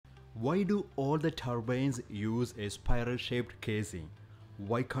Why do all the turbines use a spiral shaped casing?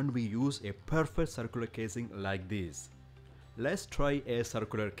 Why can't we use a perfect circular casing like this? Let's try a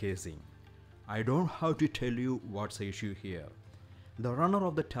circular casing. I don't have to tell you what's the issue here. The runner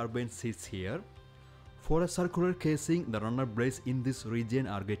of the turbine sits here. For a circular casing, the runner blades in this region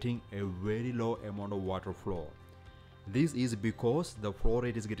are getting a very low amount of water flow. This is because the flow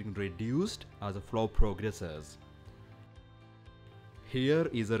rate is getting reduced as the flow progresses. Here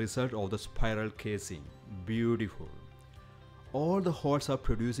is the result of the spiral casing. Beautiful. All the holes are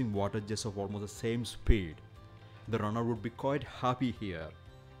producing water just of almost the same speed. The runner would be quite happy here.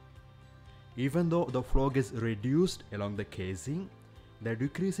 Even though the flow gets reduced along the casing, the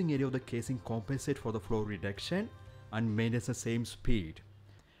decreasing area of the casing compensates for the flow reduction and maintains the same speed.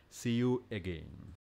 See you again.